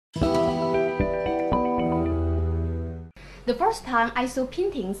The first time I saw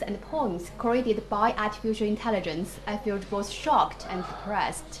paintings and poems created by artificial intelligence, I felt both shocked and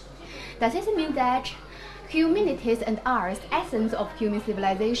depressed. Does this mean that humanities and art's essence of human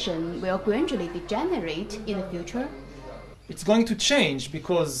civilization will gradually degenerate in the future? It's going to change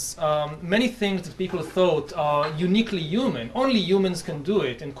because many things that people thought are uniquely human, only humans can do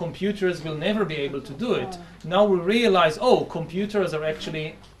it, and computers will never be able to do it. Now we realize, oh, computers are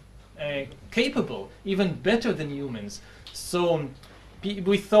actually capable, even better than humans. So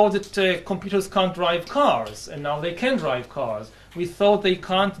we thought that computers can't drive cars, and now they can drive cars. We thought they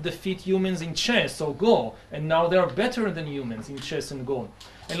can't defeat humans in chess or Go, and now they are better than humans in chess and Go.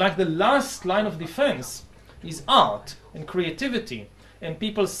 And like the last line of defense is art and creativity. And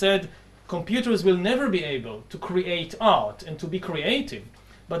people said computers will never be able to create art and to be creative.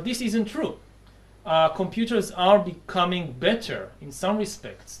 But this isn't true. Computers are becoming better in some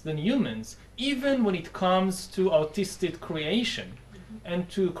respects than humans, even when it comes to artistic creation and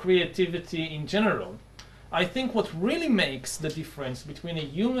to creativity in general. I think what really makes the difference between a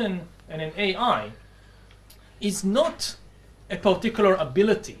human and an AI is not a particular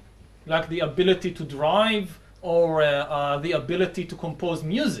ability, like the ability to drive or the ability to compose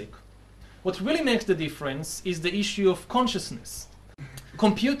music. What really makes the difference is the issue of consciousness.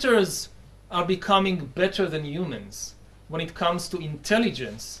 Computers are becoming better than humans when it comes to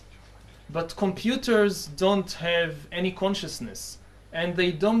intelligence, but computers don't have any consciousness, and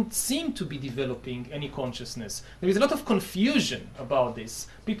they don't seem to be developing any consciousness. There is a lot of confusion about this.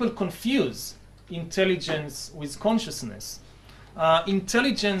 People confuse intelligence with consciousness.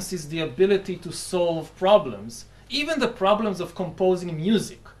 Intelligence is the ability to solve problems, even the problems of composing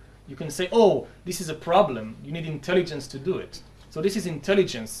music. You can say, oh, this is a problem, you need intelligence to do it. So this is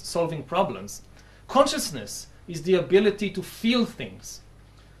intelligence, solving problems. Consciousness is the ability to feel things,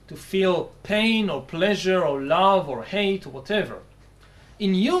 to feel pain or pleasure or love or hate or whatever.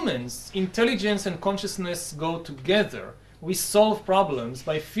 In humans, intelligence and consciousness go together. We solve problems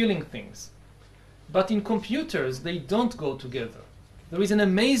by feeling things. But in computers, they don't go together. There is an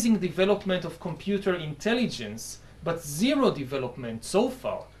amazing development of computer intelligence, but zero development so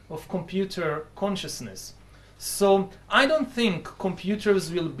far of computer consciousness. So I don't think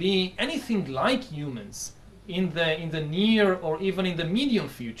computers will be anything like humans in the near or even in the medium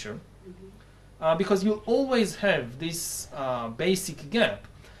future, because you'll always have this basic gap.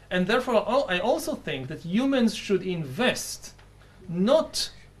 And therefore, I also think that humans should invest not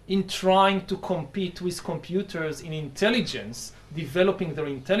in trying to compete with computers in intelligence, developing their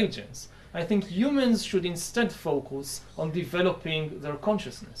intelligence. I think humans should instead focus on developing their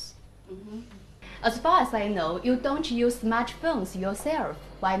consciousness. Mm-hmm. As far as I know, you don't use smartphones yourself.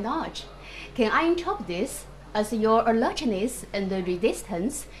 Why not? Can I interpret this as your alertness and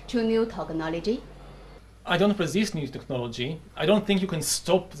resistance to new technology? I don't resist new technology. I don't think you can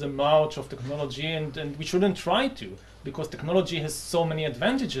stop the march of technology, and we shouldn't try to, because technology has so many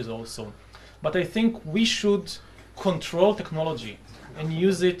advantages also. But I think we should control technology and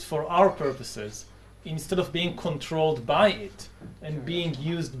use it for our purposes, instead of being controlled by it and being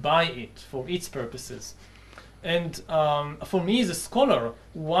used by it for its purposes. And for me as a scholar,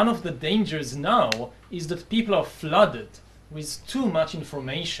 one of the dangers now is that people are flooded with too much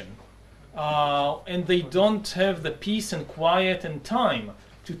information, and they don't have the peace and quiet and time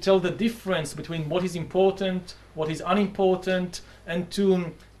to tell the difference between what is important, what is unimportant, and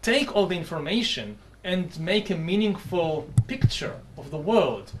to take all the information and make a meaningful picture of the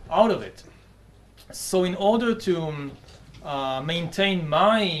world out of it. So in order to maintain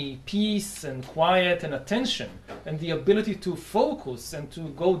my peace and quiet and attention and the ability to focus and to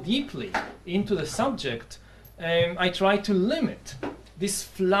go deeply into the subject, I try to limit this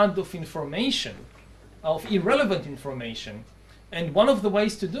flood of information, of irrelevant information. And one of the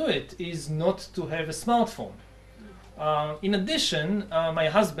ways to do it is not to have a smartphone. In addition, my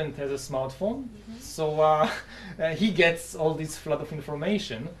husband has a smartphone, so he gets all this flood of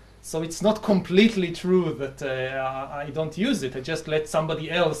information. So it's not completely true that I don't use it. I just let somebody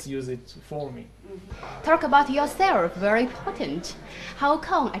else use it for me. Talk about yourself, very important. How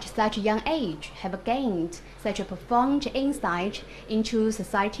come at such a young age have gained such a profound insight into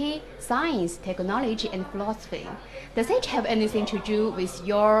society, science, technology, and philosophy? Does it have anything to do with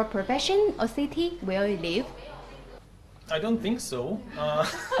your profession or city where you live? I don't think so.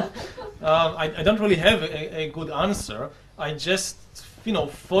 I don't really have a good answer. I just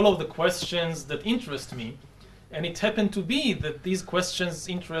follow the questions that interest me, and it happened to be that these questions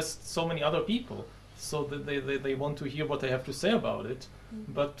interest so many other people, so that they want to hear what I have to say about it.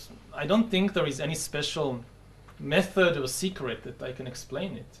 But I don't think there is any special method or secret that I can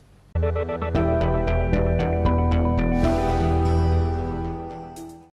explain it.